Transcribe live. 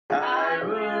I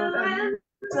will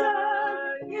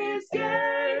enter his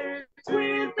gates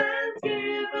with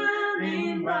thanksgiving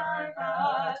in my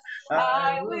heart.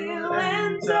 I will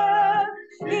enter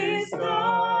his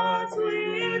courts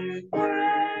with praise.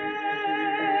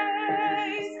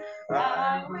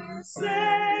 I will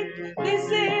say, this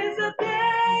is a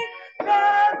day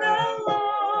that the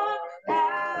Lord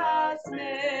has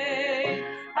made.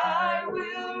 I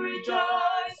will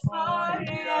rejoice, for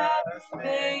he has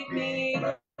made me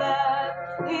glad.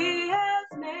 He has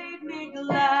made me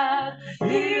glad.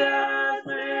 He has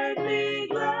made me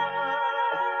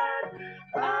glad.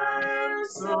 I am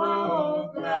so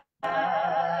glad.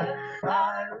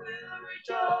 I will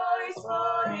rejoice,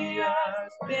 for he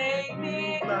has made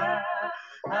me glad.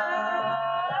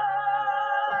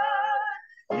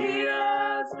 He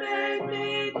has made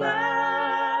me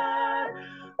glad.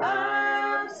 I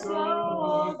am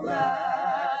so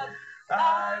glad.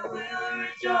 I will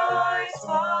rejoice,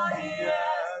 for he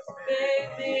has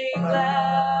made me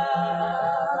glad.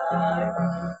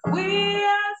 We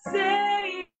are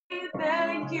saying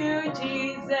thank you,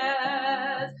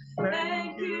 Jesus.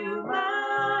 Thank you,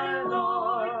 my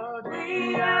Lord.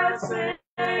 We are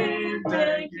saying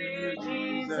thank you,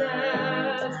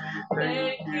 Jesus.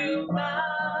 Thank you,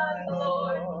 my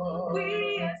Lord.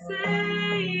 We are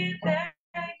saying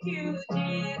thank you,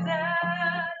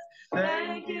 Jesus.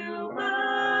 Thank you,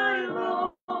 my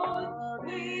Lord.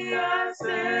 We are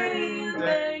saying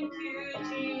thank you,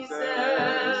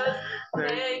 Jesus.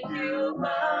 Thank you,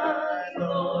 my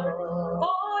Lord,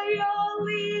 for your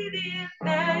leading.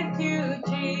 Thank you,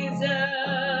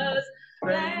 Jesus.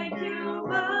 Thank you,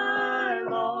 my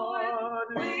Lord.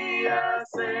 We are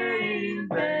saying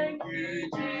thank you,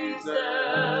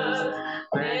 Jesus.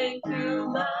 Thank you,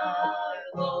 my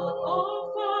Lord.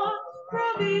 Oh, for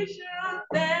provision.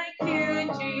 Thank you,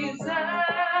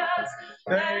 Jesus.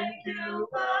 Thank you,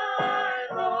 my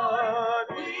Lord.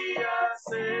 We are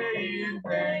saying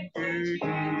thank you,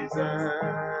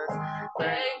 Jesus.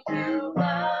 Thank you,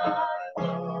 my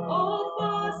Lord. Oh,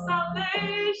 for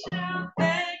salvation.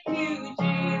 Thank you,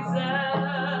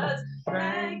 Jesus.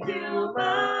 Thank you,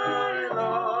 my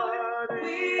Lord.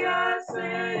 We are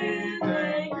saying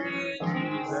thank you,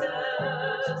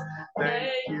 Jesus.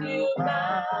 Thank you,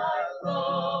 my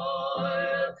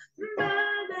Lord.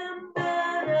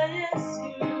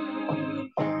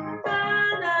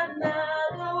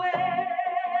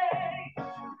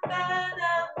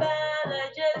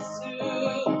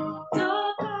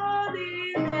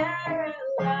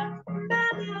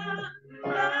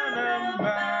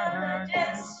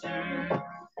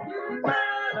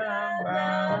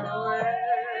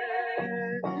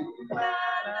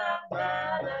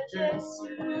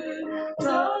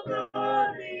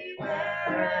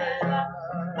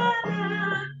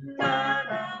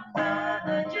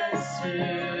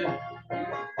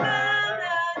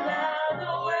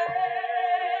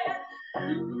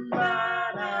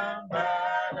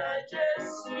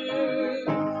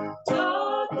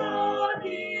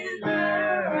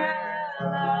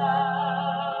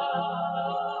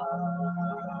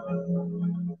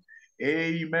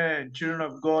 Amen. Children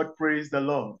of God, praise the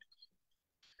Lord.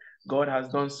 God has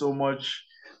done so much,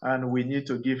 and we need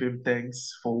to give him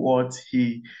thanks for what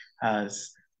he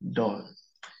has done.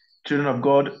 Children of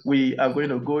God, we are going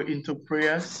to go into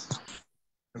prayers.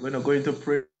 We're going to go into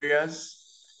prayers,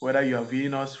 whether you are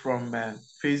viewing us from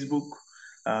Facebook,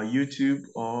 YouTube,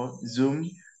 or Zoom.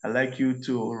 I'd like you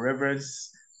to reverence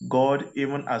God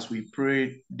even as we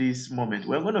pray this moment.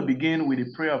 We're going to begin with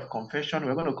a prayer of confession.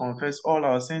 We're going to confess all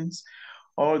our sins,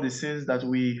 all the sins that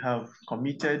we have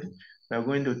committed. We're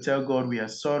going to tell God we are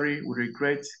sorry, we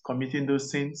regret committing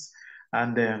those sins,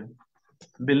 and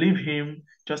believe him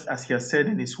just as he has said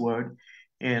in his word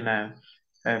in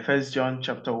 1 John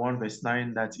chapter 1 verse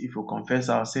 9, that if we confess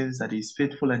our sins, that he is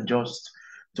faithful and just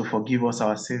to forgive us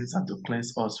our sins and to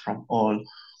cleanse us from all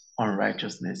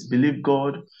unrighteousness. Believe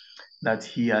God that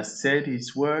he has said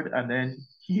his word, and then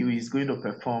he is going to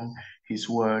perform his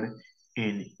word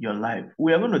in your life.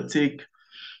 We are going to take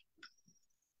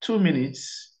 2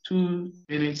 minutes to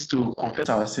confess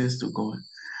our sins to God.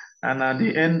 And at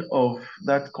the end of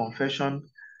that confession,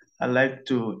 I'd like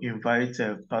to invite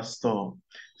Pastor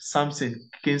Samson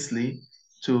Kingsley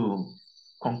to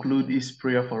conclude his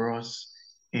prayer for us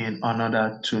in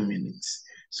another 2 minutes.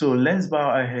 So let's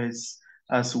bow our heads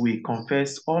as we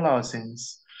confess all our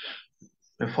sins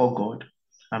before God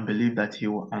and believe that he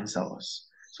will answer us.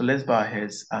 So let's bow our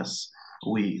heads as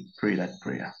we pray that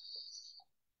prayer.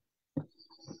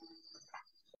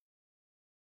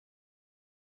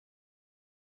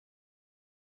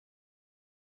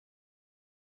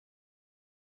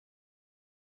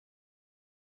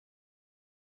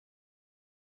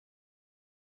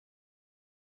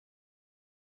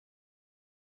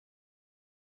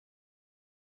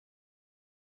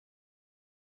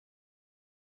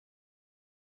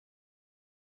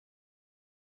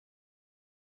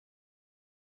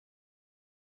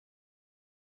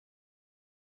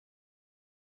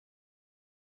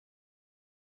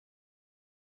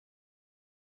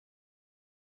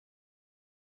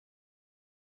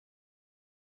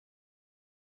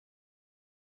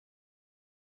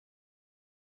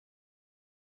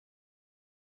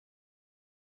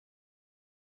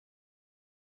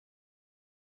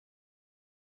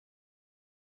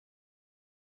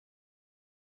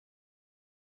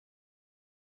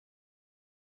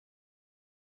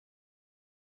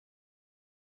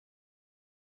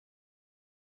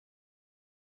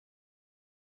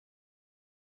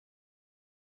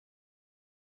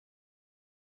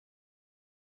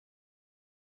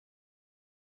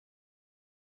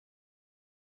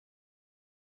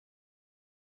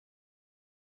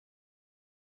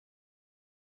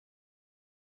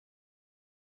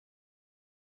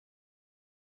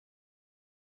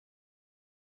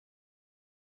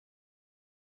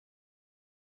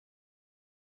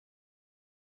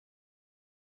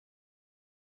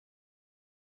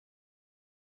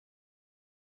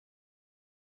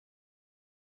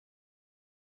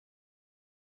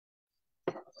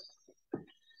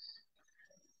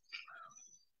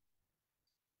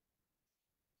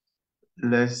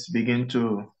 let's begin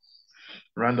to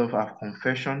round off our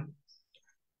confession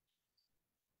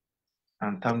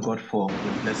and thank God for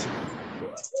the blessing.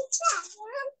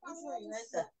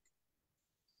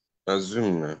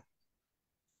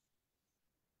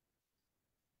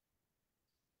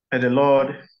 May the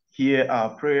Lord hear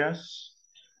our prayers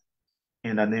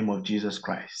in the name of Jesus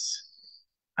Christ.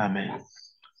 Amen.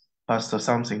 Pastor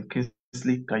Samson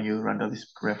Kingsley, can you run off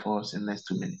this prayer for us in the next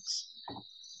 2 minutes?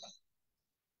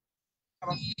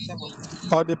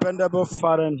 Our dependable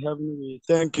Father in heaven, we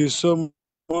thank you so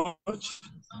much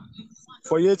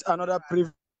for yet another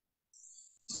privilege.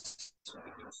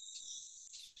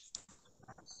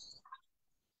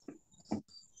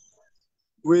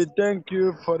 We thank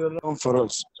you for the love for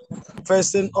us.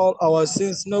 Facing all our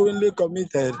sins knowingly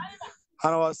committed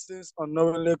and our sins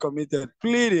unknowingly committed,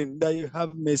 pleading that you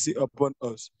have mercy upon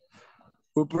us.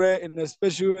 We pray in a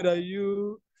special way that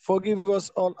you forgive us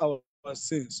all our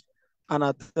sins and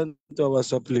attend to our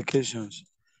supplications.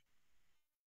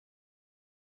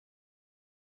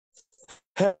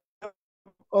 Help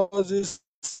us this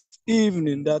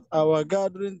evening that our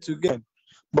gathering together,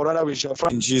 but rather we shall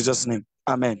find in Jesus' name.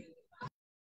 Amen.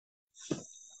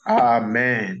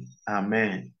 Amen.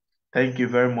 Amen. Thank you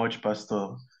very much,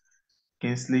 Pastor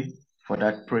Kingsley, for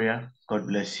that prayer. God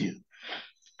bless you.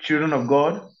 Children of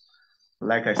God,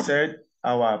 like I said,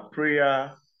 our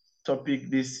prayer topic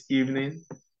this evening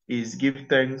is give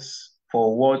thanks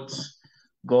for what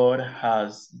God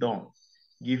has done.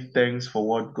 Give thanks for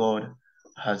what God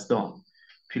has done.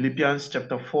 Philippians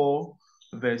chapter 4,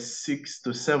 verse 6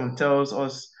 to 7 tells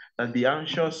us that be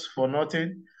anxious for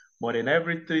nothing, but in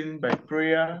everything by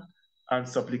prayer and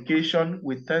supplication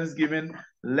with thanksgiving,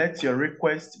 let your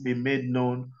requests be made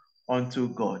known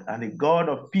unto God. And the God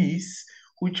of peace,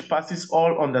 which passes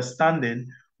all understanding,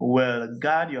 will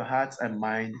guard your hearts and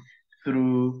mind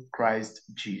through Christ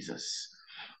Jesus.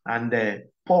 And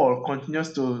Paul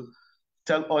continues to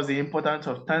tell us the importance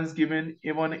of thanksgiving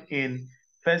even in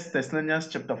 1 Thessalonians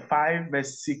chapter 5,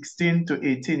 verse 16 to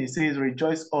 18. He says,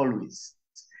 rejoice always,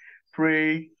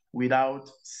 pray without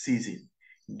ceasing,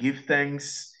 give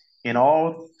thanks in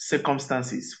all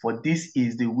circumstances, for this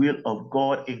is the will of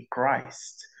God in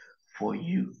Christ for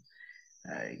you.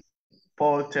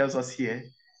 Paul tells us here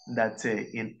that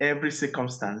in every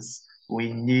circumstance,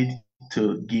 we need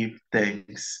to give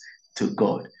thanks to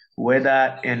God,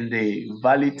 whether in the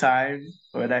valley time,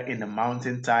 whether in the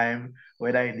mountain time,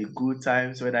 whether in the good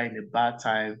times, whether in the bad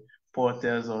time. Paul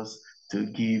tells us to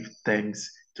give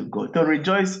thanks to God, to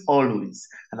rejoice always.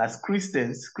 And as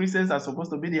Christians are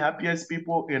supposed to be the happiest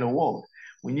people in the world.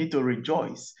 We need to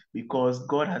rejoice because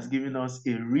God has given us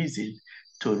a reason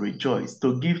to rejoice,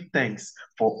 to give thanks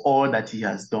for all that he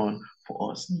has done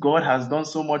for us. God has done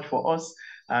so much for us,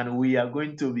 and we are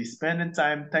going to be spending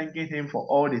time thanking him for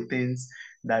all the things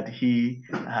that he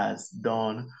has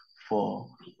done for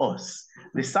us.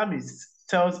 The psalmist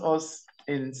tells us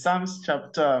in Psalm 7,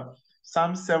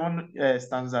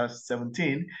 stanza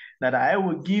 17, that I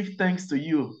will give thanks to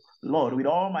you, Lord, with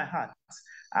all my heart.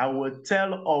 I will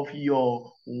tell of your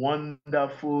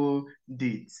wonderful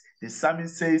deeds. The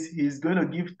psalmist says he's going to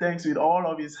give thanks with all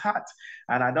of his heart.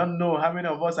 And I don't know how many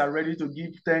of us are ready to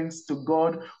give thanks to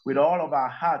God with all of our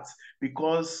hearts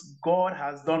because God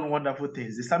has done wonderful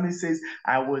things. The psalmist says,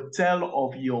 I will tell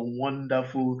of your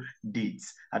wonderful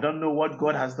deeds. I don't know what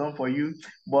God has done for you,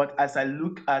 but as I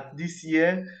look at this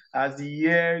year, as the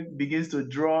year begins to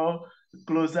draw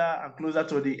closer and closer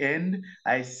to the end,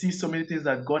 I see so many things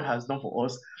that God has done for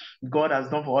us. God has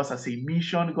done for us as a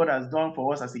mission. God has done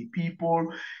for us as a people.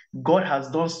 God has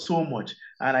done so much.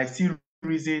 And I see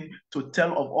reason to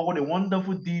tell of all the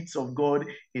wonderful deeds of God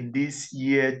in this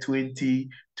year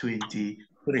 2023.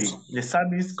 The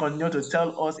psalmist continues to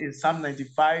tell us in Psalm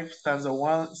 95,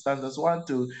 stanzas 1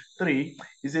 to 3.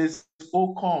 He says,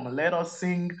 "Oh, come, let us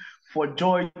sing for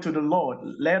joy to the Lord.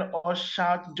 Let us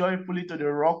shout joyfully to the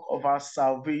rock of our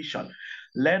salvation.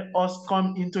 Let us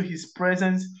come into his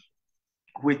presence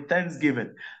with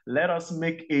thanksgiving. Let us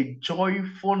make a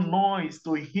joyful noise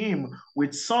to him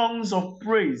with songs of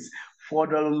praise. For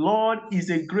the Lord is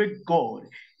a great God,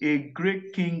 a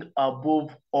great King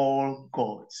above all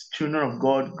gods." Children of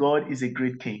God, God is a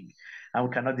great King, and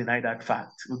we cannot deny that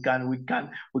fact. We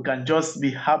can just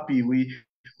be happy. We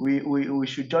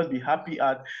should just be happy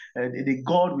at the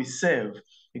God we serve.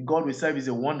 The God we serve is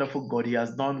a wonderful God. He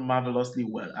has done marvelously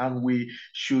well, and we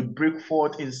should break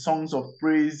forth in songs of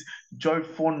praise,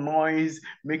 joyful noise,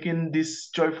 making this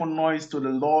joyful noise to the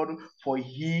Lord, for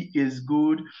he is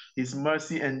good. His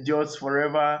mercy endures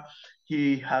forever.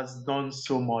 He has done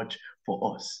so much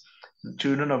for us.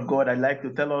 Children of God, I'd like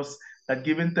to tell us that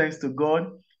giving thanks to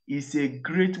God is a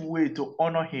great way to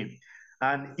honor him,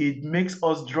 and it makes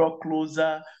us draw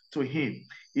closer to him.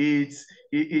 It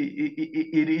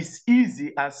is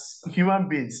easy as human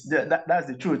beings. That's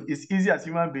the truth. It's easy as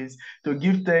human beings to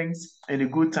give thanks in the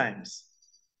good times,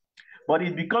 but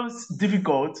it becomes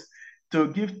difficult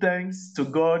to give thanks to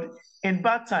God in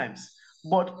bad times.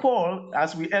 But Paul,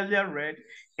 as we earlier read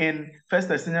in 1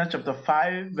 Thessalonians chapter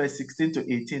 5, verse 16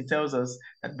 to 18, tells us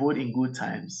that both in good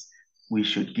times we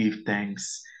should give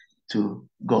thanks to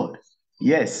God.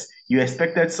 Yes, you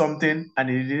expected something and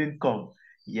it didn't come.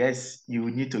 Yes, you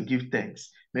need to give thanks.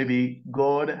 Maybe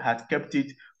God had kept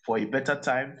it for a better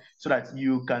time so that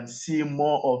you can see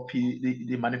more of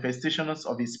the manifestations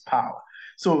of his power.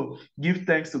 So give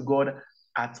thanks to God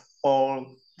at all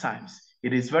times.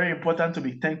 It is very important to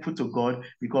be thankful to God,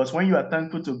 because when you are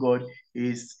thankful to God,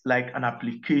 it's like an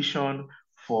application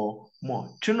for more.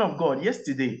 Children of God,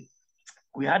 yesterday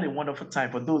we had a wonderful time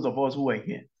for those of us who were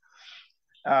here.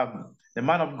 The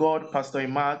man of God, Pastor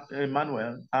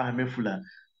Emmanuel Ahemefula,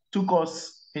 took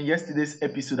us in yesterday's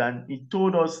episode, and he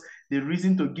told us the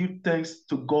reason to give thanks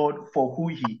to God for who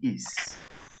he is.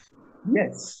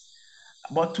 Yes.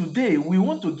 But today, we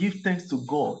want to give thanks to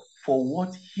God for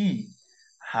what he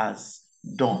has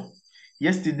done.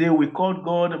 Yesterday, we called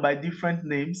God by different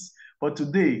names, but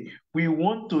today, we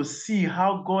want to see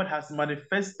how God has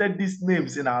manifested these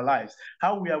names in our lives,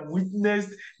 how we have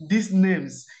witnessed these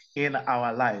names in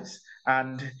our lives.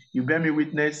 And you bear me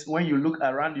witness, when you look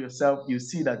around yourself, you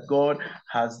see that God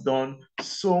has done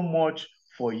so much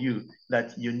for you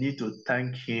that you need to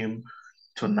thank him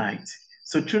tonight.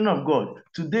 So, children of God,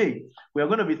 today we are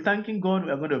going to be thanking God.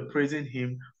 We are going to be praising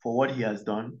him for what he has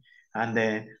done. And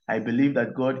I believe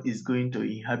that God is going to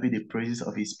inhabit the praises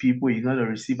of his people. He's going to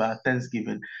receive our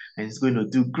thanksgiving, and he's going to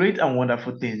do great and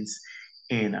wonderful things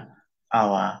in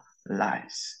our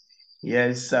lives.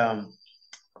 Yes,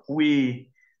 we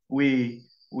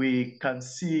can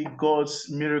see God's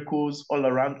miracles all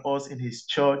around us in his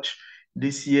church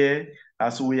this year.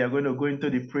 As we are going to go into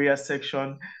the prayer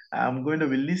section, I'm going to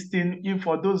be listing, in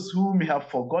for those who may have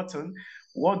forgotten,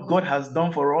 what God has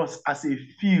done for us as a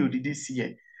field this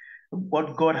year.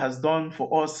 What God has done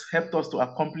for us, helped us to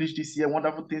accomplish this year,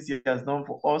 wonderful things he has done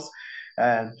for us,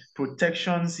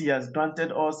 protections he has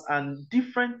granted us, and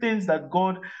different things that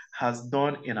God has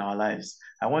done in our lives.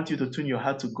 I want you to tune your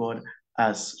heart to God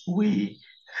as we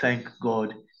thank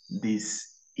God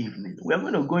this evening. We are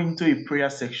going to go into a prayer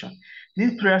section.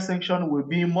 This prayer section will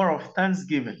be more of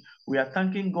thanksgiving. We are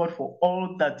thanking God for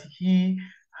all that he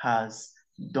has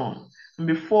done. And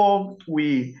before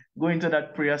we go into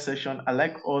that prayer session, I'd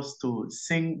like us to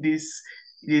sing this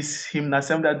hymn,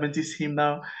 Seventh Adventist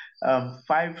hymnal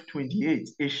 528,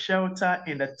 A Shelter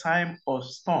in the Time of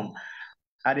Storm.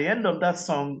 At the end of that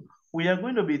song, we are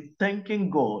going to be thanking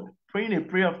God, praying a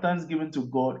prayer of thanksgiving to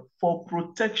God for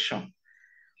protection.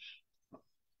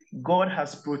 God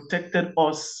has protected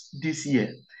us this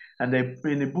year. And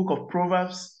in the book of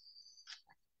Proverbs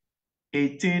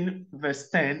 18, verse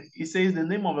 10, it says, the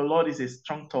name of the Lord is a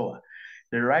strong tower.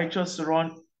 The righteous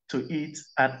run to it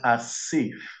and are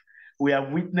safe. We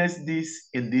have witnessed this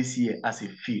in this year as a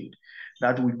field,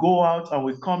 that we go out and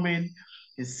we come in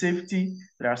safety.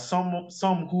 There are some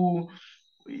who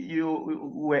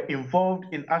were involved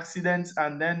in accidents,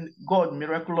 and then God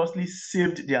miraculously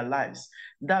saved their lives.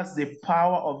 That's the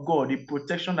power of God, the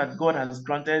protection that God has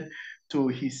granted to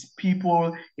his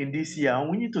people in this year, and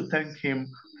we need to thank him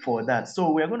for that.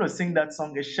 So we are going to sing that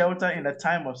song, A Shelter in the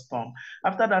Time of Storm.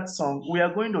 After that song, we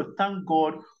are going to thank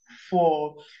God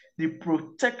for the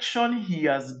protection he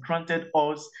has granted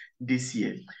us this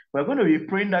year. We're going to be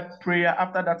praying that prayer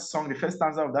after that song, the first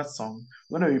stanza of that song.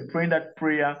 We're going to be praying that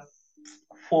prayer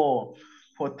for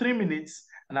 3 minutes,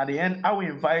 and at the end, I will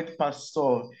invite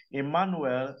Pastor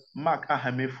Emmanuel Mark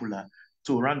Ahemefula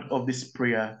to round off this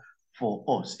prayer for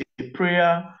us. A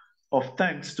prayer of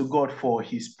thanks to God for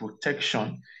his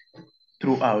protection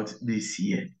throughout this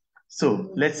year.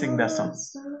 So let's sing that song.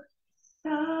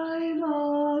 Time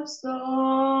of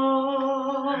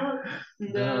storm,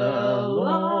 the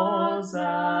Lord's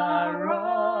our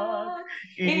rock,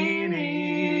 in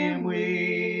him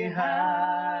we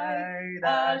hide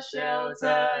our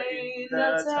shelter in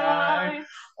the time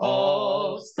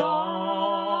of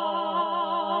storm.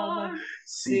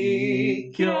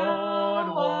 Secured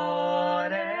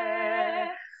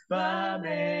whatever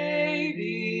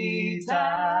may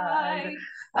betide,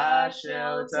 our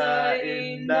shelter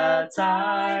in the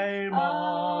time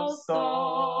of storm.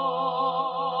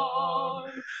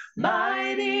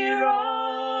 Mighty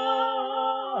rock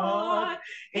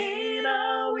in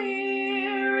a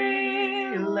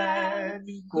weary land,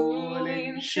 cool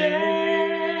in shade,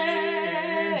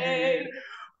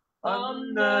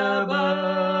 on the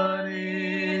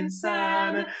burning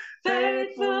sand,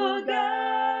 faithful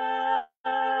guide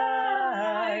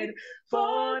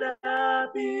for the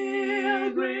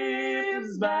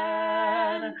pilgrim's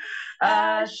band,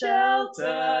 a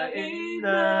shelter in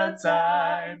the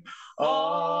time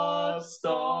of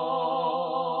storm.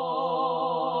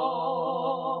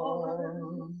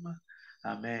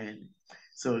 Amen.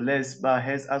 So let's bow our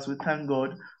heads as we thank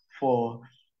God for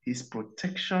his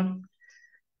protection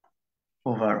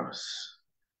over us.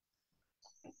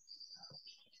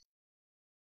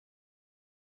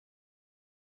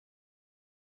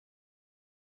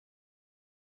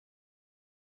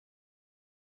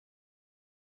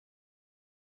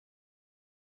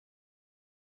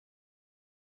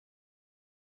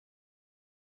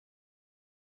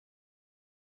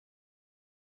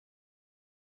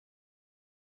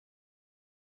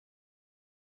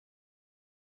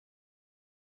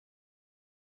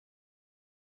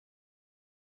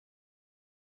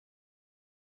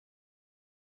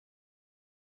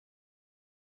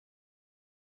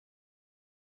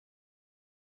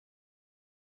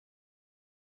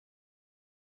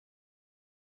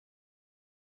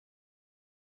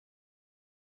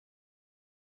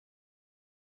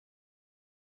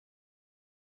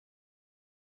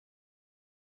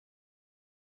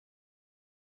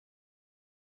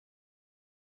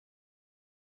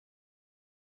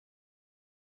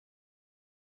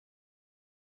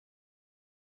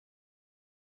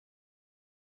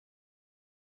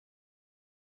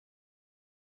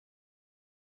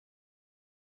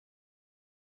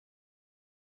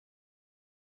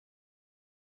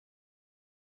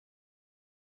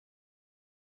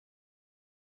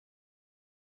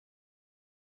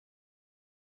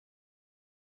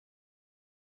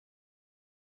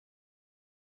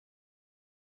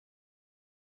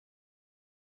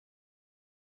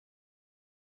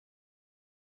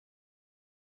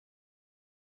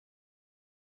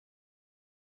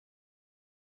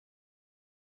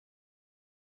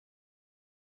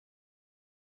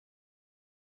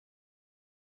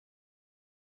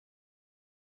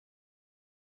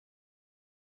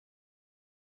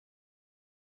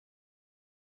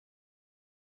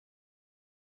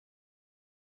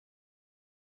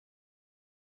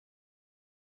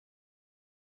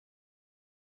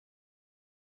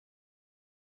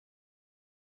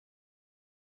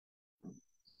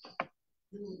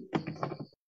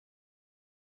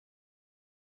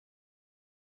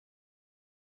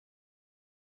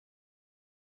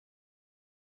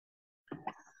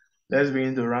 Let's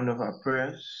begin to round off our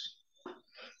prayers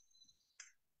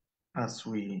as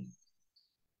we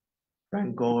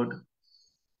thank God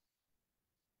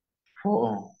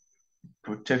for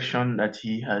protection that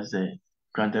he has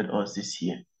granted us this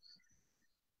year.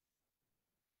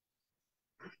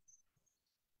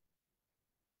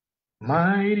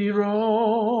 Mighty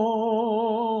rock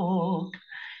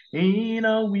in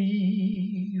a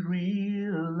weary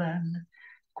land,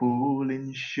 cool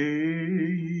in shade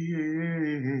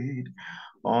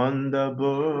on the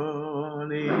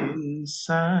burning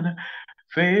sun,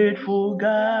 faithful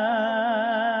guide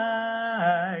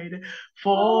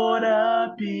for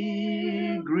the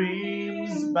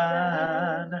pilgrim's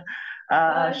band,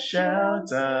 a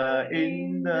shelter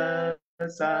in the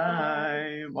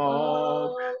time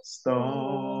of storm.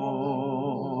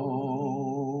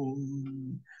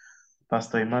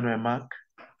 Pastor Emmanuel Mark,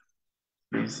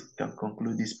 please, you can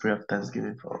conclude this prayer of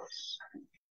thanksgiving for us.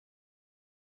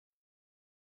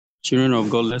 Children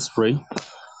of God, let's pray.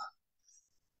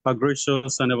 Our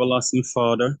gracious and everlasting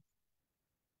Father,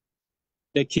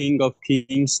 the King of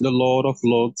kings, the Lord of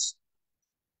lords,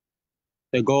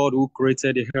 the God who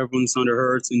created the heavens and the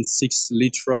earth in 6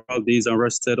 literal days and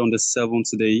rested on the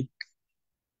 7th day,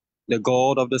 the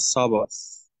God of the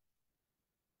Sabbath,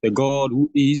 the God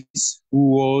who is,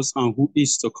 who was, and who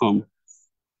is to come.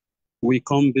 We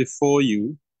come before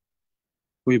you.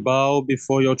 We bow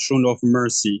before your throne of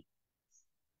mercy.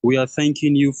 We are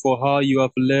thanking you for how you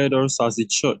have led us as a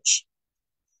church.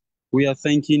 We are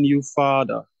thanking you,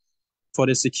 Father, for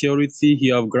the security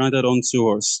you have granted unto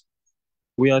us.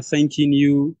 We are thanking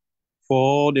you for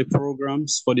all the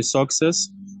programs, for the success.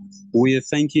 We are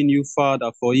thanking you,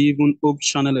 Father, for even Hope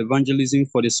Channel Evangelism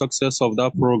for the success of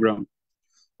that program.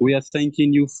 We are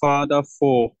thanking you, Father,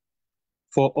 for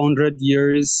 100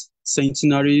 years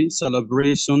centenary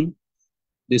celebration,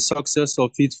 the success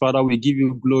of it. Father, we give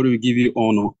you glory, we give you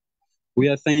honor. We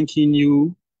are thanking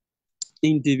you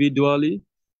individually.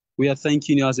 We are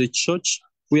thanking you as a church.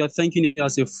 We are thanking you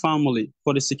as a family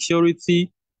for the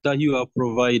security that you have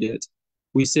provided.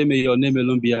 We say, may your name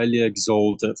alone be highly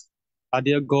exalted. Our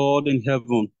dear God in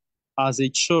heaven, as a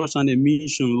church and a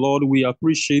mission, Lord, we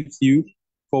appreciate you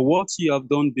for what you have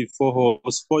done before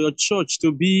us, for your church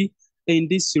to be in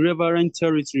this reverend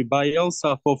territory by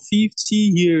Elsa for 50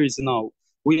 years now.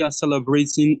 We are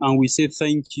celebrating and we say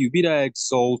thank you. Be thou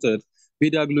exalted, be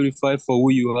thou glorified for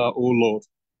who you are, O Lord.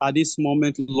 At this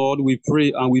moment, Lord, we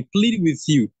pray and we plead with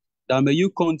you that may you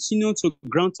continue to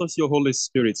grant us your Holy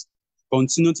Spirit,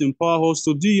 continue to empower us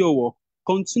to do your work,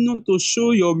 continue to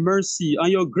show your mercy,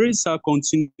 and your grace shall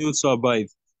continue to abide.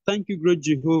 Thank you, great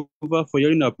Jehovah, for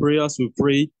hearing our prayers. We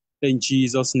pray in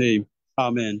Jesus' name.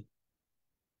 Amen.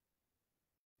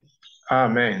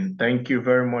 Amen. Thank you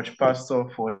very much, Pastor,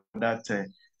 for that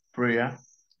prayer.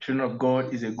 Children of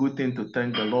God, is a good thing to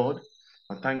thank the Lord.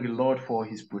 I thank the Lord for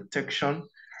his protection,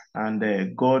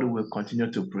 and God will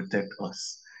continue to protect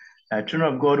us.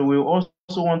 Children of God, we also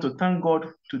want to thank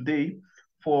God today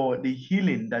for the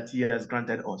healing that he has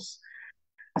granted us.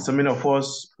 So many of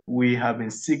us, we have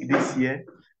been sick this year,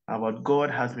 but God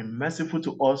has been merciful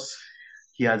to us.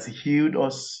 He has healed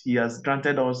us. He has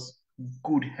granted us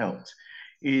good health.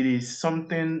 It is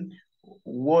something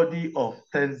worthy of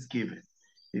thanksgiving.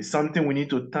 It's something we need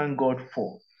to thank God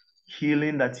for.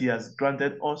 Healing that he has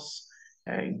granted us,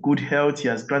 good health he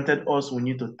has granted us. We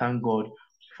need to thank God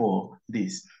for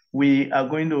this. I'm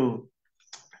going to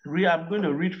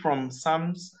read from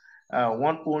Psalms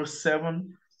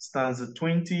 107, stanza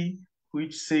 20,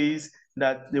 which says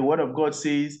that the word of God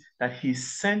says that he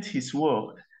sent his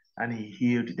word and he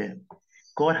healed them.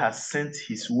 God has sent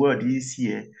his word this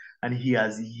year and he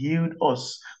has healed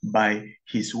us by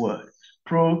his word.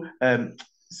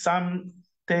 Psalm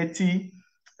 30,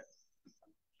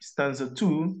 stanza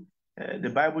 2, the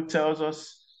Bible tells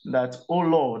us that, "O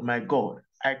Lord, my God,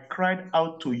 I cried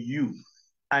out to you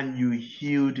and you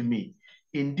healed me."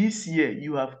 In this year,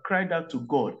 you have cried out to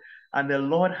God and the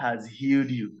Lord has healed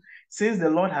you. Since the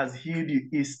Lord has healed you,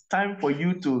 it's time for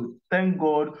you to thank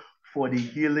God for the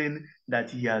healing that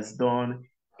he has done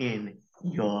in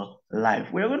your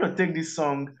life. We're going to take this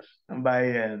song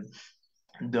by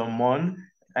Damon.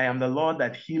 "I am the Lord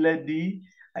that healed thee.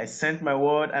 I sent my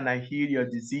word and I healed your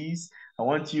disease." I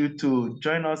want you to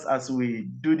join us as we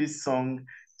do this song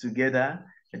together.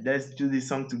 Let's do this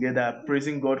song together,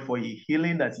 praising God for the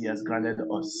healing that he has granted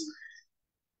us.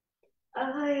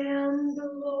 I am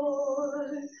the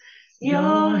Lord,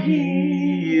 your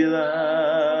healer.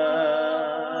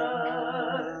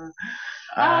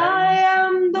 I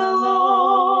am the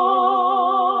Lord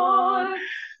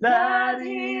that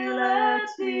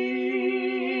healeth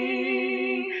thee.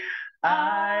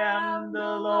 I am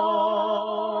the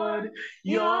Lord,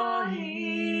 your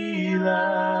healer.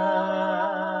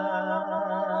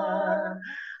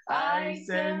 I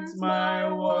sent my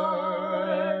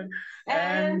word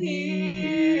and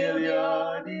heal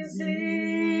your disease.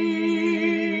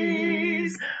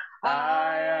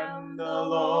 I am the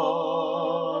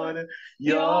Lord,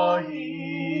 your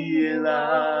healer.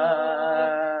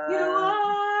 You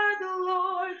are the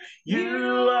Lord,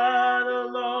 you are the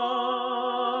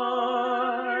Lord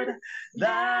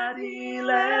that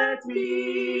healeth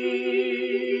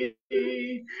me.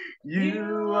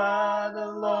 You are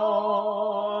the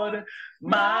Lord,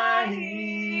 my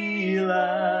healer.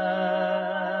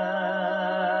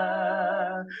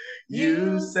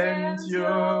 You sent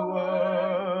your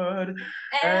word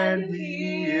and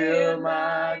heal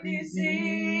my disease.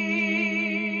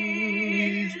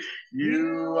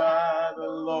 You are the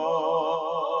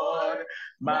Lord,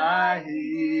 my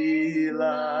healer.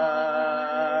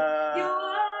 You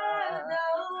are the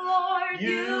Lord,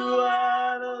 you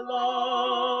are the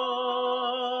Lord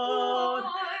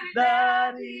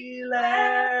that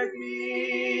healeth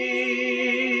me.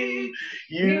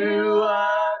 You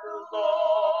are the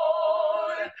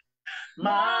Lord,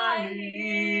 my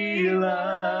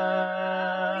healer.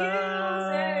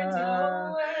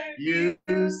 You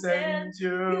sent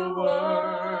your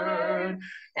word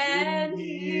and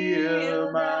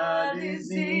heal my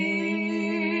disease.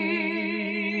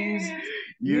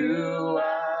 You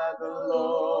are the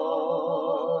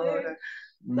Lord,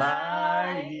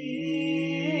 my healer.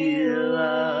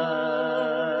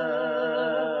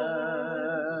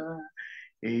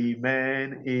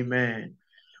 Amen. Amen.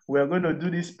 We are going to do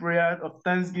this prayer of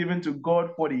thanksgiving to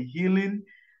God for the healing,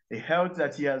 the health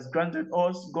that he has granted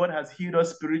us. God has healed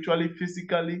us spiritually,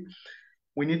 physically.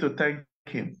 We need to thank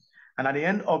him. And at the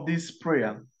end of this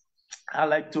prayer, I'd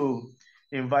like to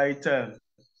invite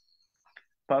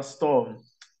Pastor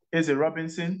Eze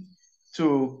Robinson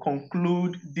to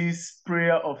conclude this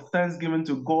prayer of thanksgiving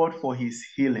to God for his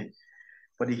healing,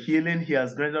 for the healing he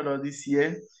has granted us this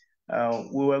year.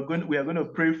 We are going to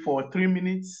pray for 3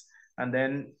 minutes, And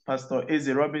then Pastor Eze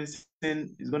Robinson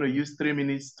is going to use 3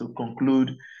 minutes to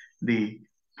conclude the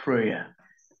prayer.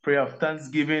 Prayer of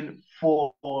thanksgiving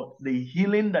for the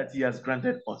healing that he has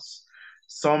granted us.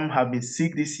 Some have been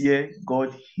sick this year.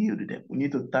 God healed them. We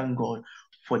need to thank God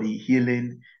for the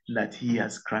healing that he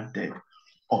has granted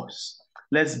us.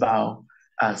 Let's bow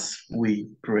as we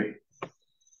pray.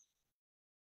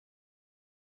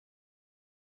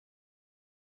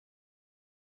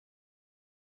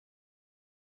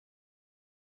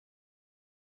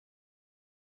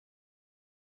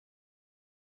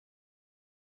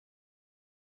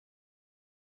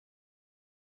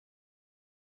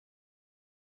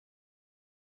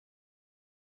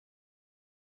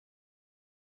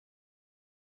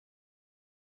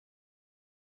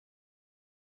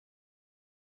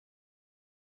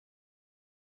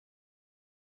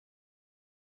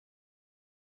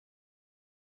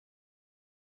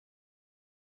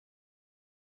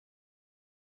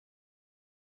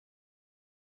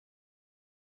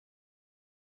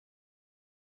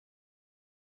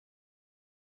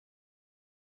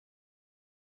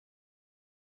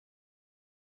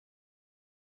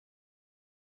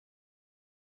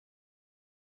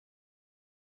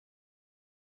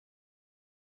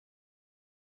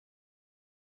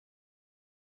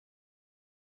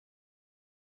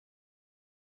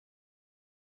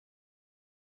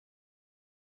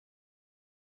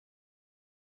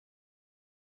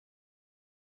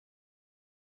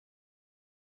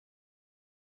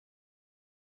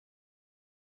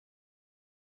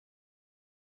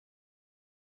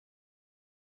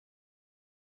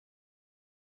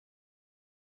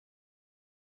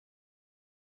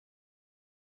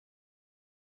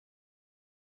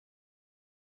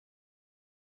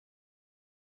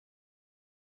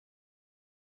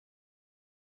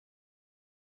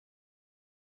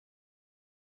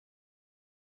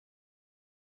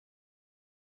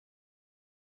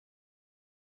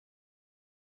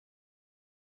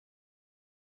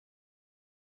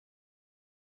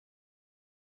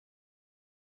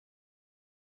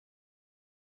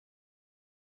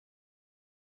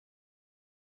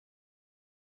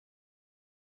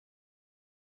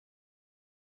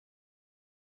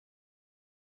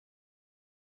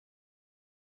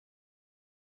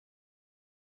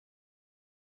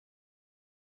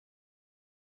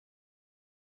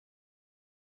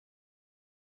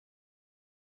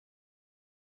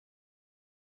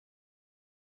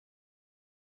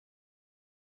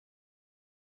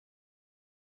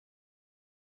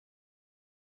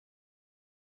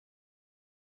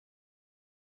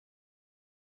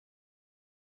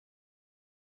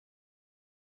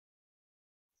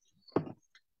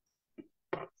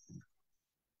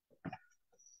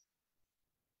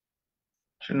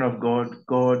 Children of God,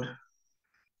 God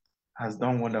has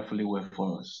done wonderfully well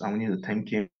for us, and we need to thank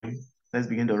him. Let's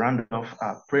begin to round off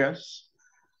our prayers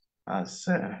as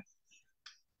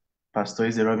Pastor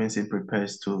Eze Robinson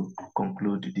prepares to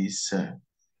conclude this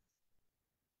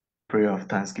prayer of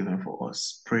thanksgiving for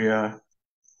us. Prayer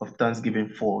of thanksgiving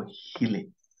for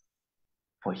healing.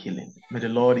 For healing. May the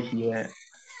Lord hear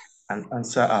and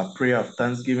answer our prayer of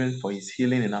thanksgiving for his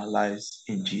healing in our lives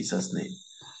in Jesus' name.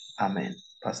 Amen.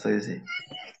 Pastor Eze.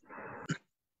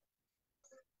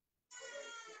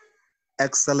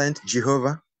 Excellent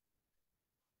Jehovah,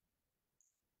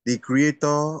 the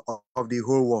creator of the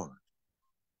whole world,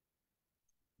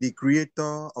 the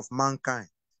creator of mankind,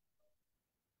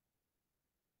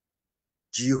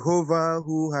 Jehovah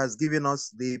who has given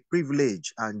us the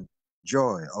privilege and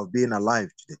joy of being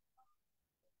alive today,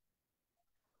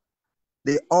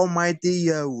 the Almighty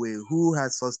Yahweh who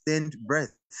has sustained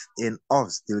breath in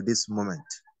us till this moment.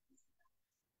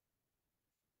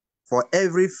 For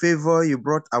every favor you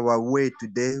brought our way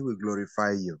today, we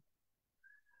glorify you.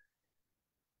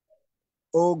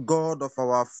 O God of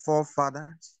our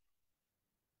forefathers,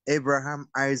 Abraham,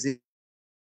 Isaac,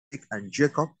 and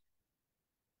Jacob,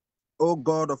 O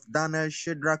God of Daniel,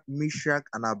 Shadrach, Meshach,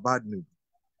 and Abednego,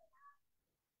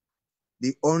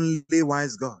 the only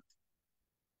wise God,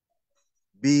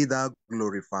 be thou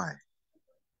glorified.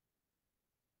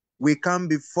 We come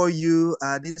before you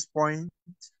at this point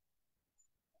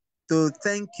to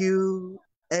thank you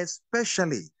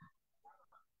especially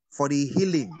for the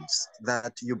healings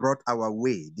that you brought our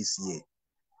way this year.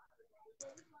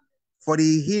 For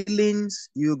the healings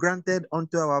you granted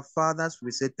unto our fathers,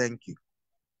 we say thank you.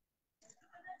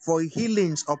 For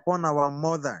healings upon our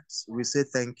mothers, we say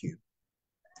thank you.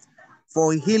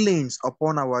 For healings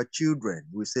upon our children,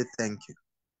 we say thank you.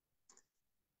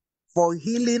 For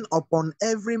healing upon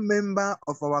every member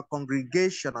of our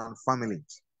congregation and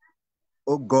families,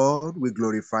 oh God, we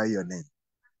glorify your name.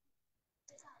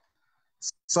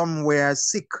 Some were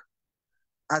sick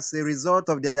as a result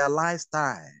of their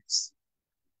lifestyles,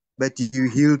 but you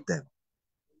healed them.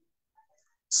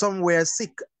 Some were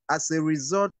sick as a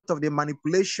result of the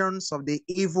manipulations of the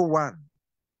evil one,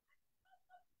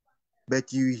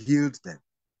 but you healed them.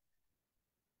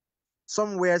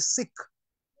 Some were sick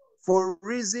for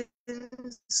reasons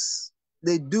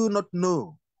they do not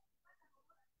know,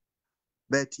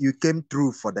 but you came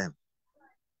through for them.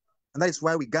 And that is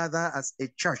why we gather as a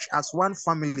church, as one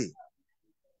family,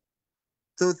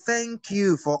 to thank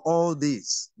you for all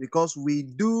this, because we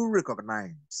do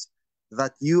recognize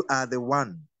that you are the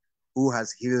one who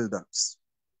has healed us.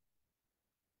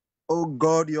 Oh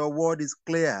God, your word is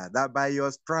clear that by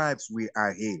your stripes we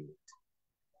are healed.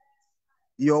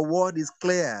 Your word is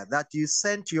clear that you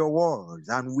sent your word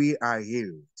and we are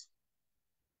healed.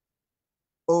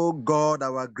 Oh God,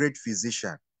 our great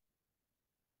physician,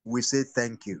 we say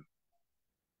thank you.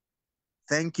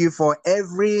 Thank you for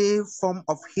every form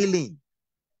of healing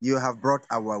you have brought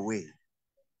our way.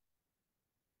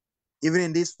 Even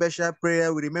in this special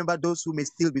prayer, we remember those who may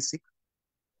still be sick.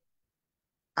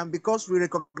 And because we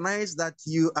recognize that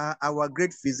you are our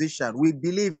great physician, we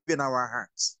believe in our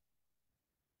hearts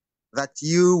that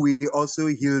you will also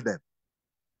heal them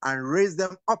and raise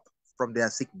them up from their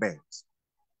sick beds,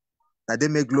 that they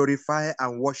may glorify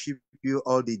and worship you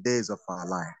all the days of our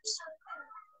lives.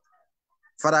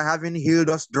 Father, having healed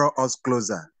us, draw us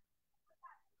closer.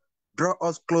 Draw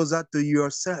us closer to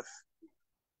yourself,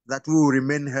 that we will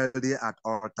remain healthy at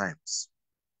all times.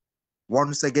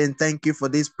 Once again, thank you for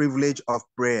this privilege of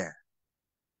prayer.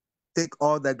 Take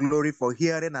all the glory for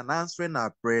hearing and answering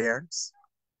our prayers,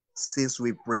 since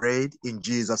we prayed in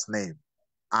Jesus' name.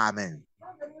 Amen.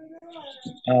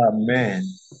 Amen.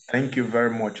 Thank you very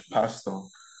much, Pastor,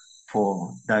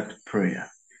 for that prayer.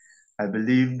 I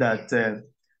believe that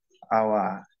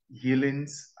our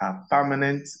healings are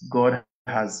permanent. God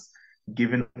has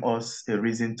given us a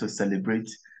reason to celebrate,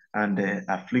 and the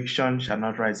affliction shall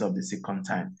not rise up the second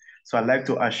time. So I'd like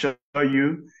to assure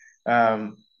you,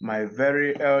 my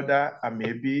very elder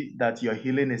Amebi, that your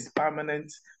healing is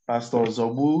permanent. Pastor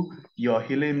Zobu, your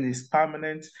healing is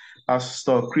permanent.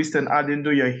 Pastor Christian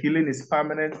Adindo, your healing is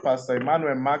permanent. Pastor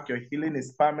Emmanuel Mark, your healing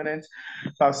is permanent.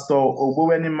 Pastor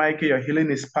Oboweni Mike, your healing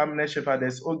is permanent.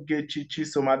 Shepherdess Oge Chichi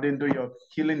Somadindo, your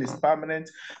healing is permanent.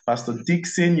 Pastor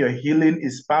Dixon, your healing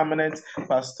is permanent.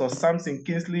 Pastor Samson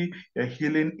Kingsley, your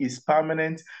healing is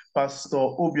permanent. Pastor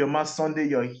Obioma Sunday,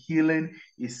 your healing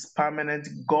is permanent.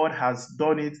 God has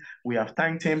done it. We have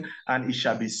thanked him, and it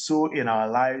shall be so in our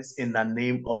lives in the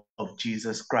name of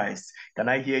Jesus Christ. Can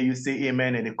I hear you say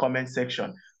amen in the comment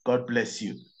section? God bless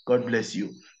you. God bless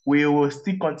you. We will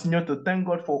still continue to thank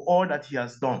God for all that he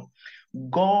has done.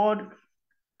 God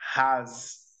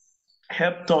has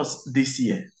helped us this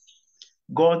year.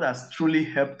 God has truly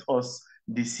helped us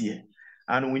this year.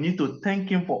 And we need to thank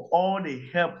him for all the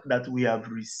help that we have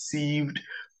received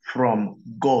from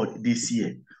God this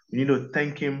year. We need to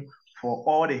thank him for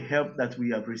all the help that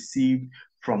we have received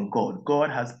from God. God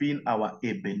has been our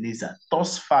Ebenezer.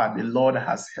 Thus far, the Lord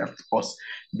has helped us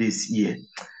this year.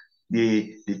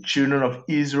 The children of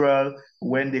Israel,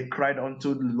 when they cried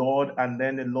unto the Lord, and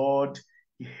then the Lord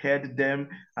heard them,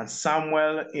 and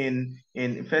Samuel in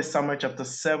 1 Samuel chapter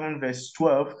 7 verse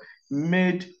 12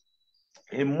 made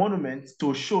a monument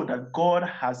to show that God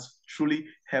has truly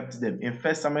helped them. In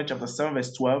 1 Samuel chapter 7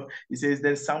 verse 12, it says,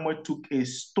 then Samuel took a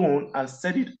stone and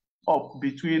set it up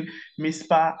between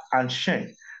Mizpah and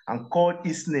Shen, and called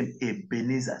his name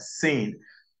Ebenezer, saying,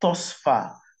 thus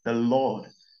far the Lord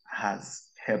has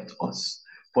helped us.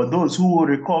 For those who will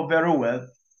recall very well,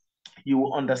 you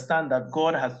will understand that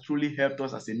God has truly helped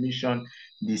us as a mission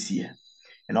this year.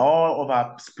 In all of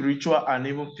our spiritual and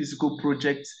even physical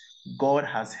projects, God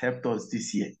has helped us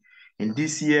this year. In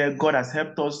this year, God has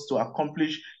helped us to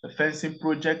accomplish the fencing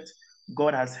project.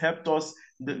 God helped us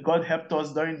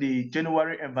during the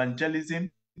January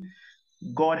evangelism.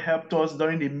 God helped us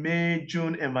during the May,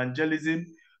 June evangelism.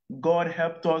 God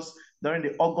helped us during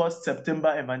the August,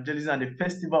 September evangelism and the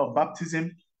festival of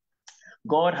baptism.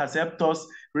 God has helped us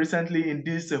recently in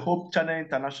this Hope Channel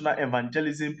International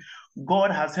Evangelism.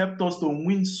 God has helped us to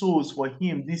win souls for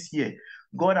him this year.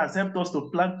 God has helped us to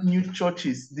plant new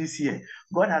churches this year.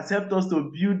 God has helped us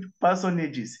to build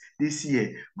personages this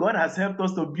year. God has helped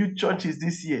us to build churches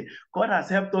this year. God has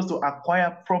helped us to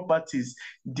acquire properties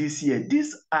this year.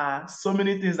 These are so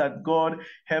many things that God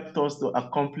helped us to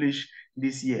accomplish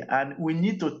this year. And we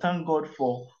need to thank God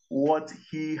for what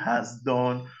he has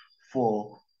done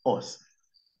for us.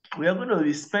 We are going to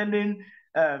be spending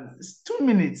 2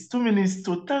 minutes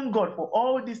to thank God for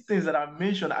all these things that I've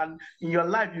mentioned. And in your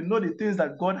life, you know the things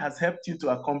that God has helped you to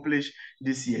accomplish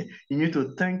this year. You need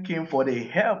to thank Him for the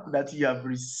help that you have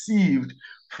received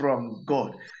from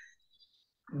God.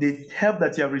 The help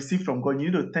that you have received from God,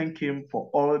 you need to thank Him for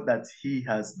all that He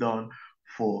has done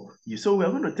for you. So we're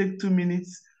going to take 2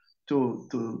 minutes to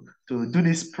do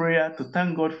this prayer, to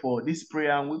thank God for this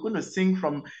prayer. And we're going to sing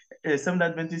from Seventh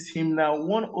Adventist Hymnal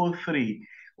 103.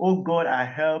 Oh God, I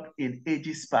help in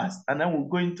ages past. And then we'll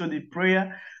go into the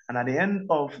prayer. And at the end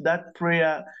of that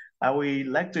prayer, I would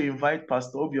like to invite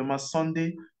Pastor Obioma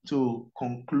Sunday to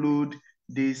conclude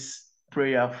this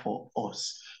prayer for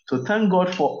us. So thank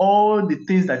God for all the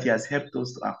things that He has helped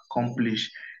us to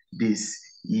accomplish this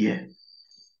year.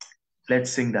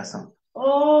 Let's sing that song.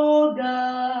 Oh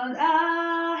God,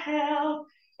 our help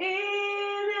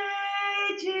in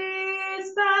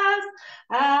ages past,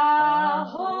 our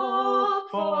hope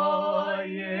for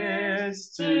years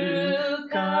to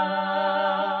come,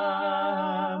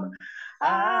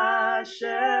 our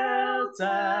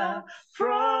shelter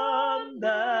from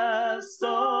the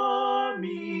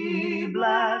stormy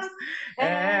blast,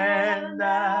 and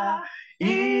our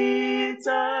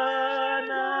eternal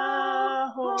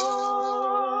home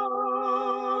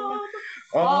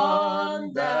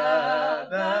under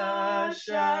the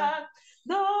shadow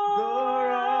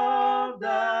of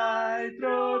thy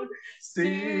throne.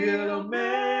 Still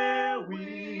may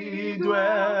we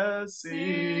dwell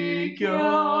secure.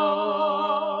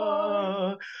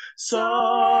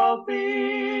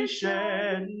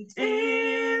 Sufficient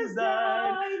is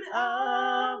thine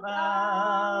arm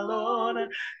alone,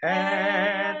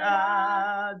 and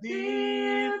our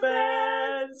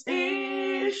defense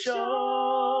is sure.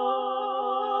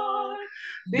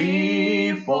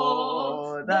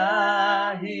 Before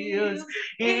the hills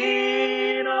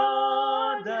in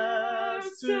order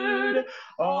stood,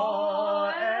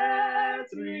 all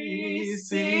earth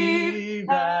receive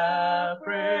a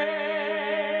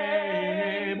frame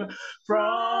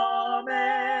from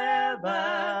everlasting.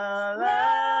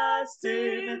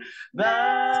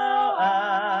 Thou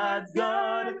art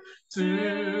God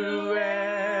to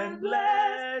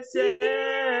endless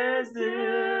years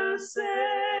the same.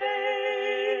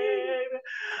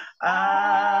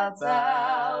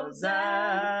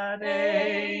 1,000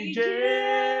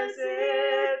 ages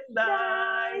in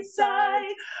thy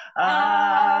sight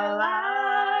are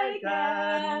like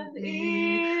an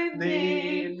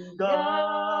evening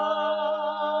dawn,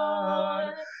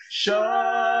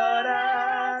 short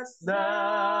as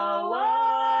the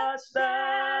watch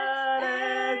that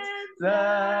ends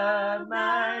the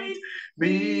night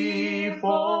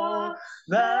before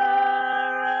the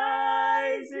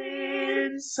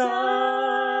rising sun.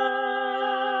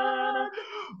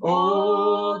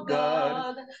 Oh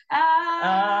God,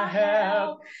 our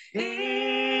help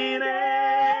in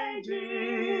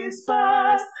ages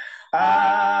past,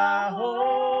 our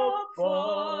hope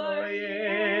for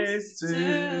years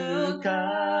to come.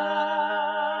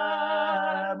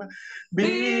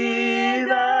 Be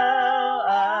thou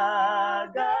our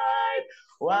guide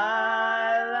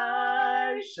while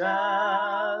life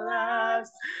shall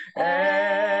last,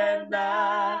 and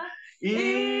our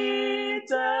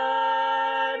eternal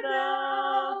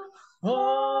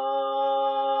home.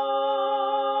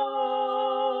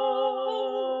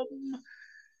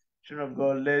 Children of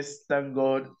God, let's thank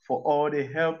God for all the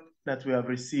help that we have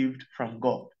received from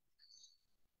God.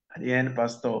 At the end,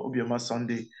 Pastor Obioma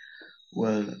Sunday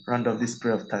will round off this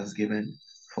prayer of thanksgiving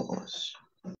for us.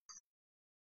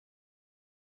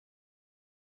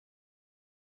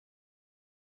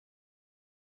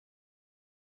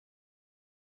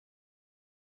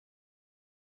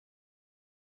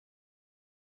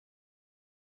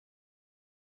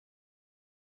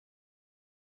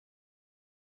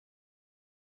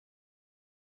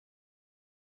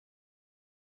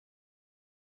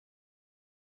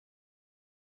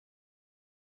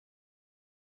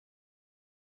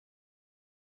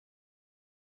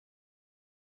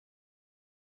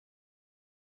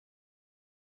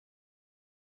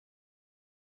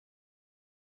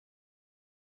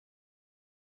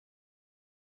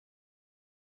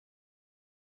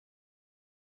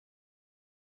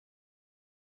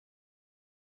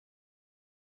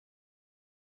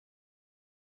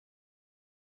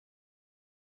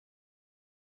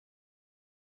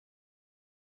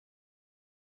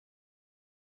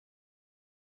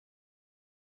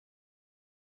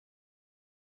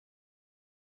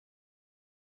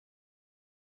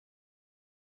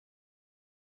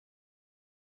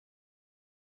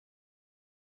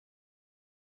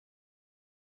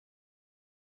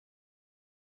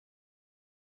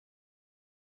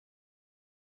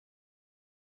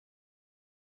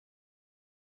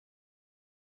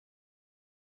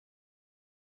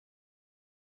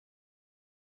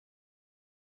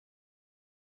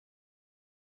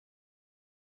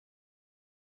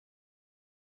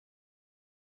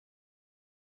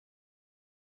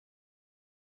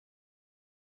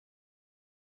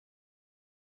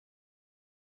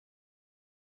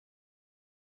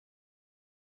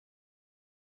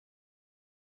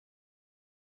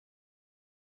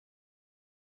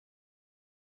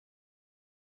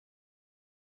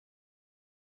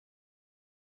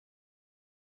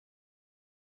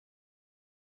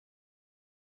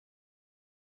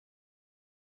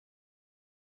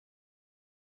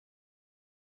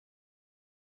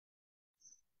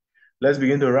 Let's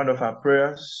begin to round off our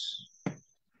prayers.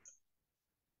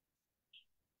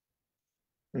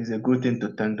 It's a good thing to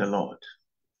thank the Lord.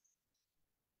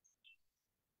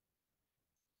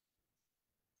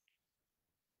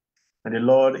 And the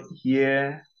Lord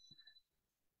hear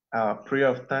our prayer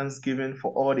of thanksgiving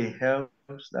for all the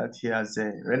helps that He has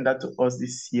rendered to us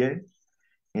this year,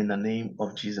 in the name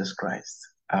of Jesus Christ.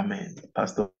 Amen.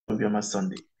 Pastor Obioma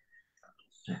Sunday.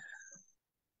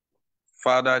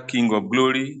 Father, King of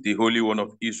glory, the Holy One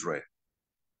of Israel,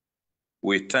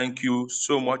 we thank you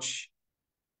so much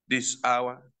this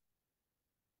hour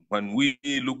when we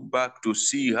look back to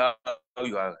see how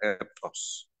you have helped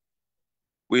us.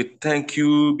 We thank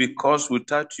you because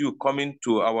without you coming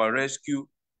to our rescue,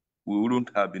 we wouldn't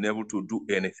have been able to do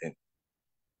anything.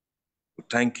 We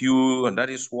thank you, and that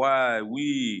is why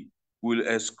we will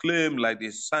exclaim like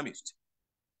the psalmist,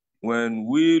 when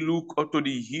we look up to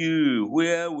the hill,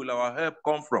 where will our help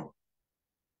come from?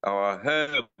 Our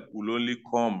help will only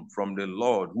come from the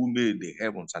Lord who made the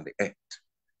heavens and the earth.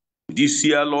 This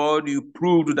year, Lord, you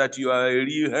proved that you are a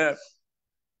real help.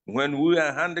 When we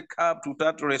are handicapped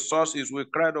without resources, we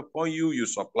cried upon you, you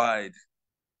supplied.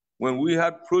 When we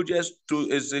had projects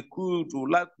to execute, to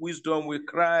lack wisdom, we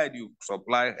cried, you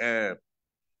supplied help.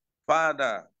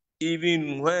 Father,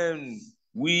 even when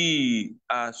we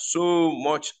are so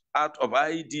much out of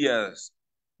ideas,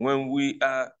 when we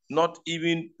are not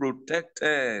even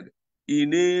protected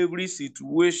in every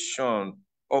situation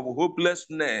of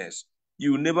hopelessness,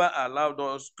 you never allowed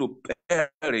us to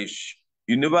perish.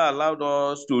 You never allowed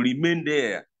us to remain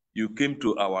there. You came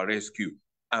to our rescue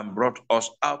and brought us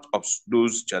out of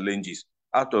those challenges,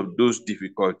 out of those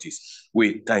difficulties.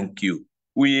 We thank you.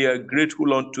 We are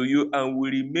grateful unto you, and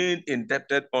we remain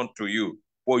indebted unto you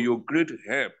for your great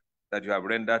help that you have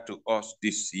rendered to us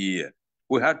this year.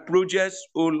 We had projects,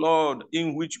 O Lord,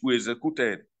 in which we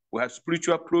executed. We had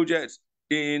spiritual projects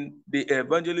in the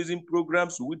evangelism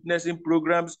programs, witnessing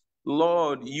programs.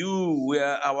 Lord, you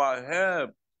were our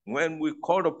help. When we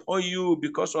called upon you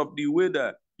because of the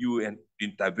weather, you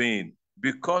intervened.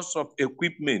 Because of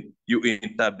equipment, you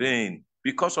intervened.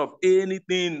 Because of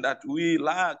anything that we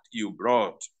lacked, you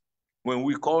brought. When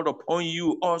we called upon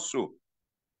you also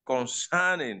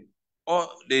concerning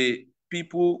all the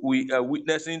people we are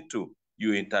witnessing to,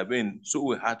 you intervened. So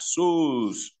we had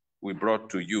souls we brought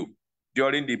to you.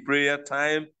 During the prayer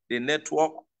time, the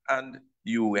network, and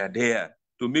you were there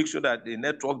to make sure that the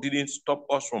network didn't stop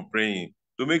us from praying,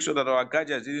 to make sure that our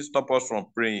gadgets didn't stop us from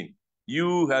praying.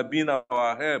 You have been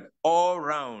our help all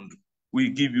round. We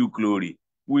give you glory.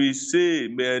 We say,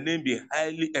 may your name be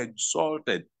highly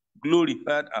exalted,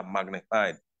 glorified, and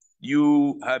magnified.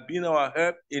 You have been our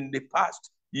help in the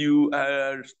past. You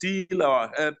are still our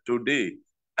help today,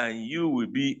 and you will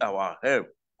be our help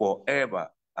forever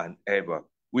and ever.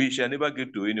 We shall never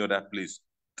get to any other place.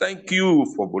 Thank you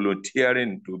for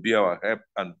volunteering to be our help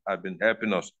and have been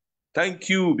helping us. Thank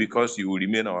you because you will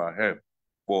remain our help.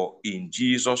 For in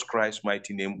Jesus Christ's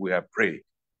mighty name we have prayed.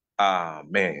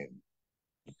 Amen.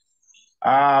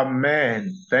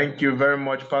 Amen. Thank you very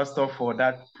much, Pastor, for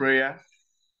that prayer.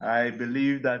 I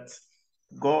believe that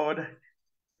God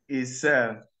is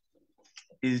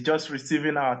just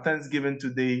receiving our thanksgiving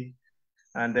today,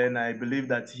 and then I believe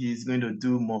that He is going to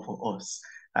do more for us.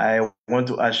 I want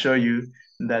to assure you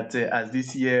that as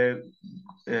this year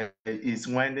is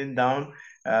winding down,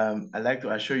 I'd like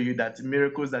to assure you that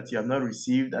miracles that you have not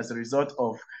received as a result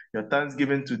of your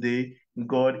thanksgiving today,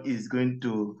 God is going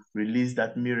to release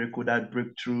that miracle, that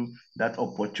breakthrough, that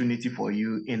opportunity for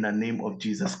you in the name of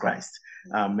Jesus Christ.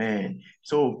 Amen.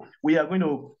 So we are going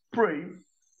to pray.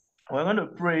 We're going to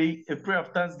pray a prayer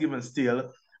of thanksgiving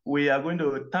still. We are going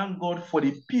to thank God for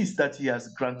the peace that He has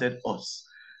granted us.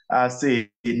 As a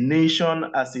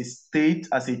nation, as a state,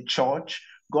 as a church,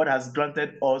 God has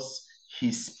granted us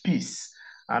His peace.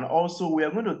 And also, we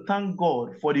are going to thank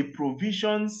God for the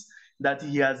provisions that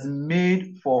He has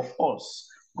made for us.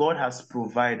 God has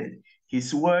provided.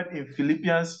 His word in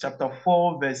Philippians chapter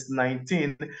 4, verse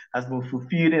 19 has been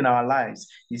fulfilled in our lives.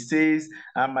 He says,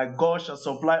 and my God shall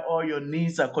supply all your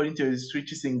needs according to His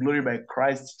riches in glory by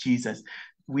Christ Jesus.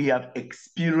 We have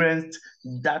experienced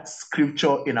that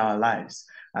scripture in our lives.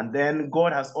 And then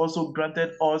God has also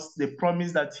granted us the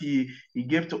promise that He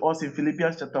gave to us in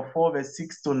Philippians chapter 4, verse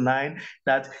 6 to 9,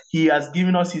 that He has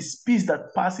given us His peace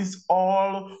that passes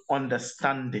all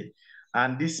understanding.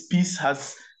 And this peace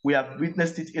we have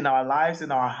witnessed it in our lives,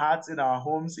 in our hearts, in our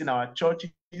homes, in our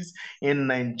churches, in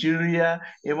Nigeria,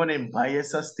 even in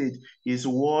Bayelsa State, is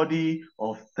worthy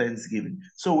of thanksgiving.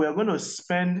 So we are going to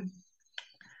spend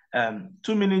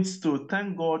 2 minutes to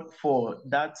thank God for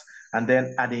that. And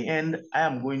then at the end, I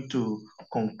am going to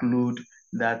conclude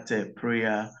that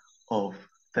prayer of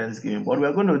thanksgiving. But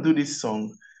we're going to do this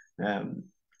song,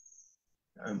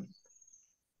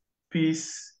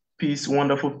 Peace, Peace,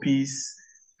 Wonderful Peace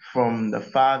from the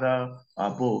Father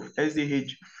above.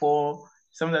 SDH 4,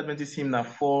 720 hymn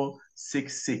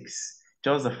 466,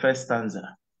 just the first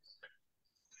stanza.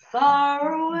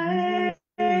 Far away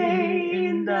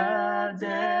in the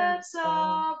depths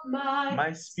of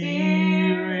my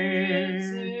spirit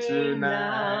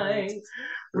tonight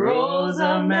rose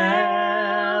a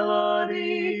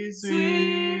melody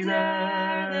sweeter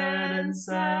than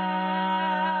sound.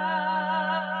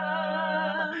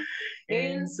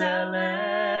 In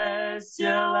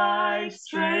celestial life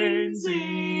strains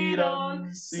it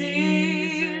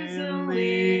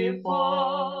unceasingly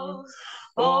falls.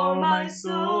 Oh, my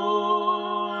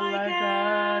soul, like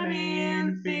an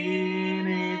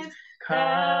infinite calm.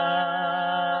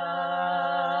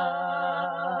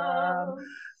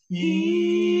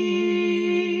 Peace,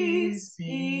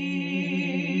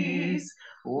 peace,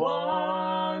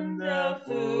 wonderful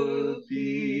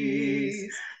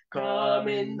peace,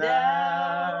 coming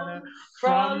down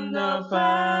from the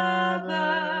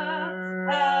Father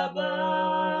above.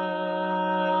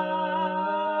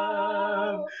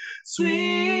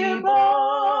 Sweep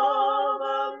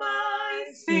over my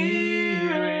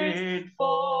spirit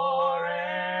forever,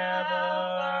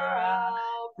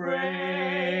 I'll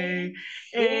pray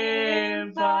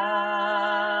in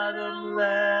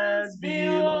fathomless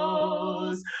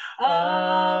billows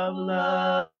of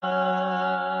love.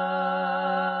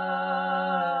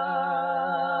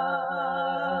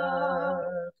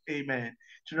 Amen.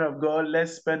 Children of God,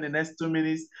 let's spend the next 2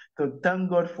 minutes to thank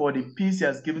God for the peace He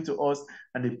has given to us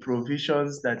and the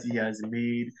provisions that He has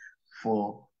made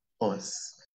for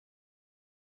us.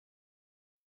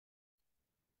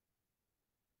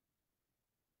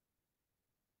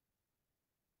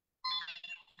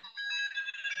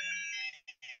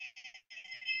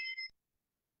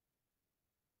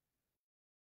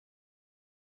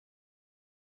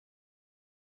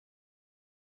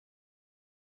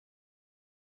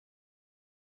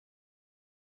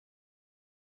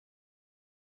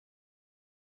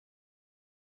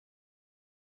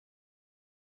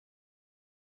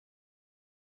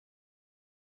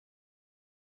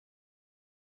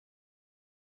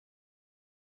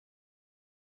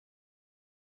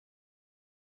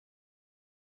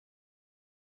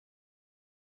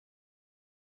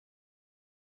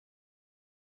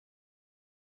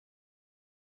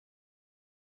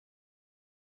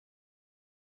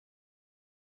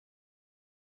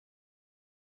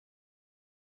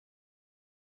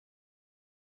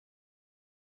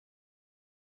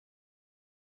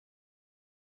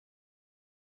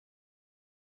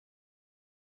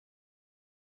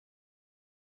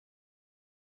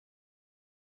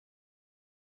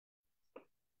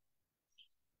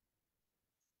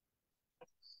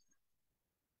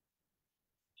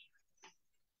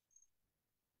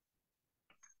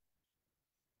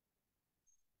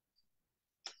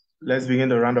 Let's begin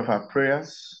the round of our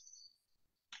prayers,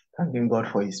 thanking God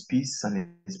for His peace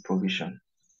and His provision.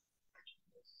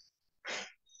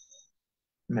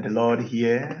 May the Lord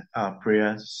hear our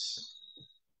prayers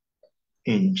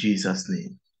in Jesus'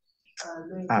 name.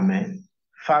 Amen. Amen.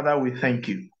 Father, we thank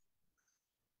you.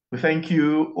 We thank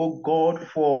you, oh God,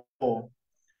 for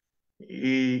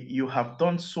you have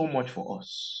done so much for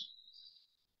us.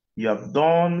 You have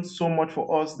done so much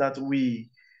for us that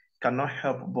we cannot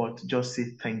help but just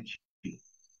say thank you.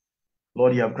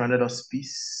 Lord, you have granted us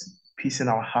peace, peace in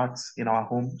our hearts, in our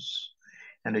homes,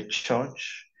 in the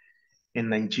church, in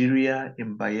Nigeria,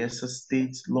 in Bayelsa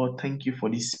State. Lord, thank you for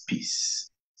this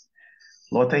peace.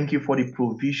 Lord, thank you for the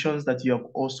provisions that you have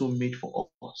also made for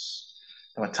us.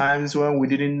 There were times when we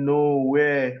didn't know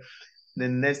where the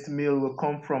next meal will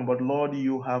come from, but Lord,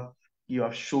 you have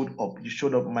showed up. You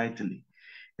showed up mightily.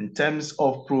 In terms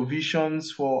of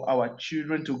provisions for our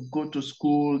children to go to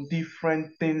school,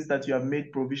 different things that you have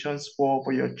made provisions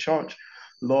for your church,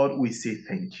 Lord, we say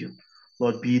thank you.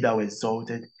 Lord, be thou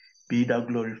exalted, be thou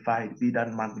glorified, be thou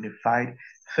magnified.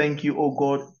 Thank you, oh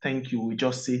God, thank you. We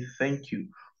just say thank you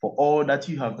for all that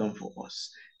you have done for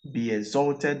us. Be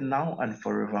exalted now and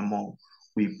forevermore.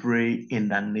 We pray in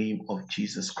the name of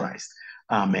Jesus Christ.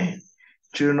 Amen.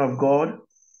 Children of God,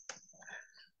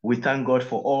 we thank God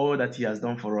for all that He has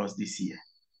done for us this year.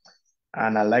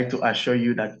 And I'd like to assure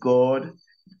you that God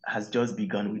has just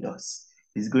begun with us.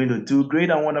 He's going to do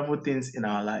great and wonderful things in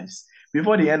our lives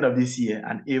before the end of this year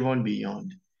and even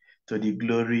beyond, to the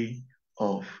glory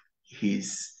of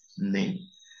His name.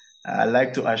 I'd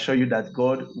like to assure you that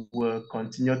God will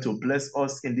continue to bless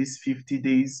us in these 50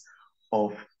 days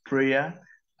of prayer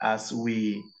as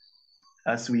we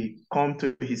as we come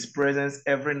to his presence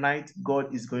every night,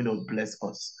 God is going to bless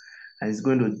us and he's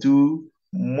going to do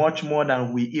much more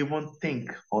than we even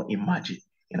think or imagine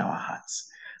in our hearts.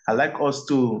 I'd like us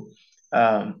to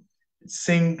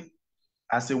sing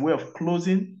as a way of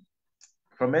closing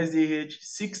from SDH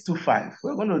 625.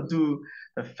 We're going to do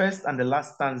the first and the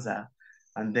last stanza,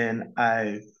 and then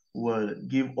I will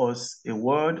give us a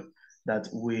word that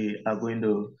we are going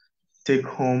to take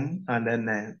home and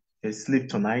then sleep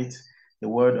tonight. The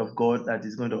word of God that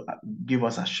is going to give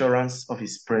us assurance of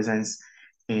his presence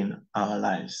in our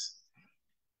lives.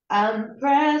 I'm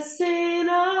pressing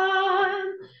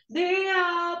on the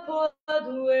upward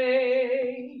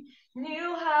way,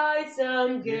 new heights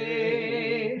I'm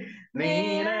gaining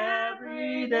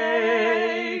every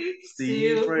day,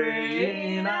 still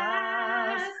praying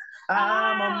as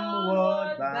I'm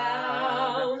onward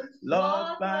bound.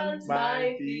 Lord, plant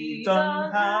my feet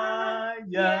on higher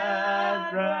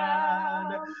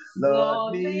ground.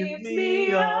 Lord, lift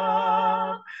me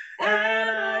up, and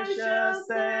I shall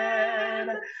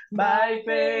stand by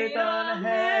faith on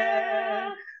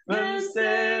heaven's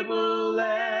stable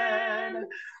land,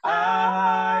 a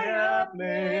higher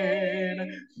plane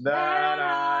than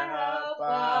I have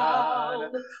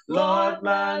found. Lord,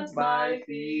 plant my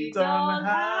feet on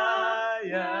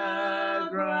higher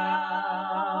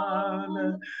ground.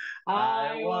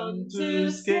 I want to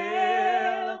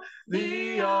scale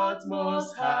the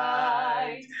utmost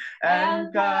height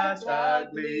and catch a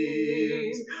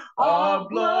glimpse of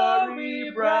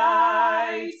glory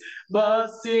bright, but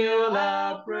still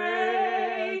I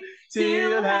pray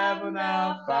till heaven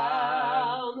I've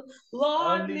found.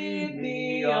 Lord, lead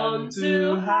me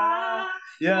unto higher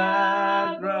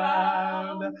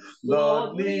ground.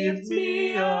 Lord, lift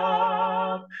me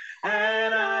up,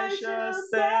 and I shall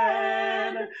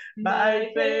stand by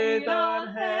faith on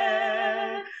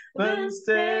heaven's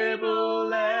stable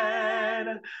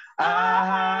land, a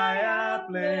higher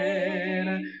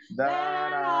plane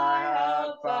than I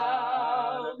have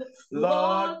found.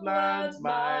 Lord, plant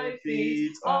my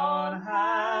feet on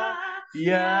higher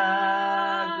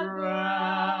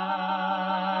ground.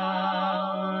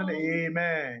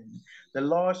 Amen. The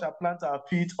Lord shall plant our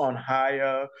feet on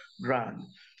higher ground.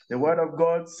 The word of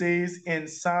God says in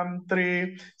Psalm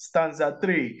 3, stanza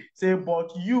 3, say,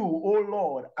 but you, O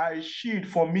Lord, are a shield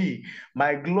for me,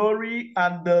 my glory,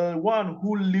 and the one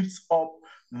who lifts up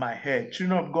my head.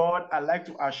 Children of God, I'd like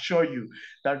to assure you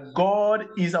that God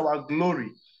is our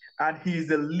glory and he is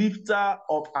the lifter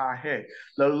of our head.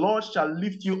 The Lord shall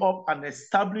lift you up and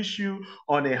establish you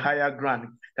on a higher ground.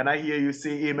 Can I hear you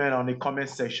say amen on the comment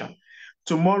section?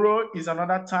 Tomorrow is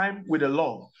another time with the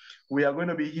Lord. We are going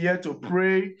to be here to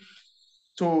pray,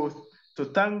 to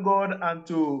thank God and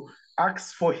to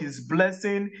ask for his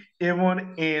blessing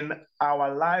even in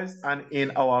our lives and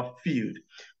in our field.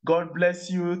 God bless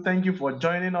you. Thank you for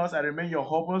joining us. I remain your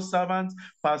humble servant,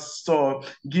 Pastor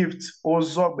Gift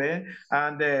Ozobe.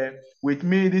 And with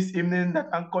me this evening that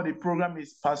anchored the program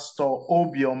is Pastor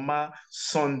Obioma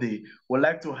Sunday. We'd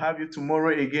like to have you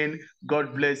tomorrow again.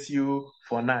 God bless you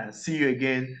for now. See you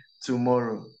again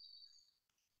tomorrow.